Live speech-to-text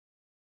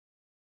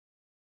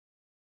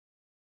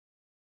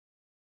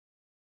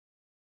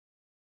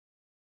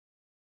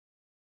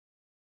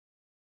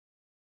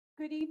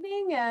Good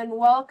evening and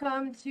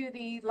welcome to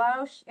the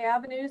Lausche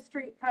Avenue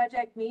Street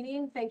Project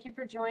meeting. Thank you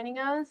for joining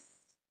us.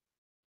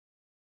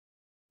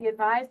 Be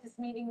advised this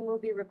meeting will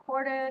be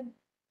recorded.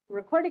 The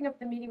recording of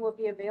the meeting will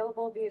be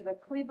available via the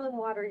Cleveland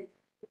Water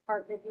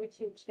Department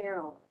YouTube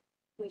channel.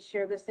 Please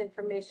share this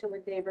information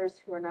with neighbors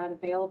who are not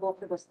available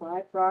for this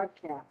live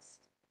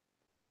broadcast.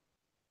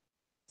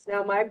 It's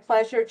now my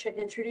pleasure to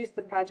introduce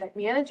the project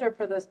manager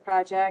for this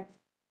project,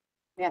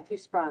 Matthew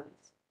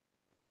Spruns.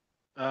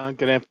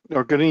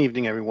 Good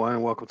evening, everyone,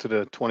 and welcome to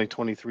the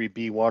 2023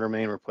 B Water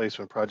Main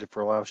Replacement Project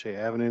for Lausche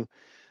Avenue.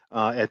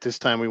 At this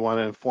time, we want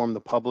to inform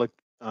the public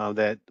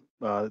that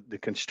the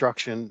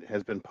construction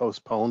has been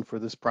postponed for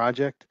this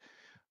project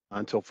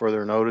until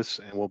further notice,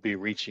 and we'll be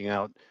reaching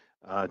out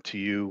to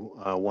you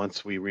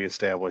once we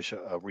reestablish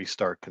a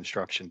restart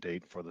construction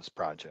date for this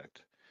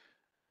project.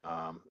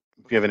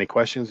 If you have any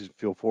questions,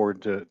 feel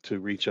forward to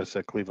reach us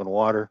at Cleveland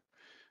Water,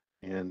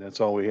 and that's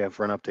all we have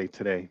for an update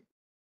today.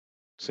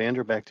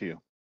 Sandra, back to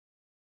you.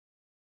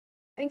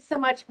 Thanks so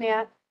much,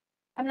 Matt.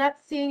 I'm not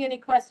seeing any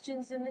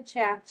questions in the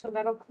chat, so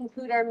that'll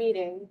conclude our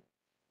meeting.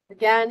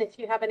 Again, if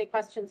you have any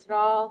questions at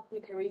all,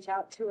 you can reach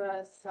out to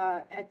us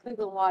at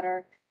Cleveland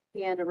Water,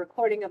 and a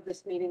recording of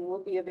this meeting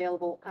will be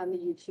available on the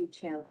YouTube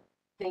channel.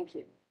 Thank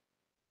you.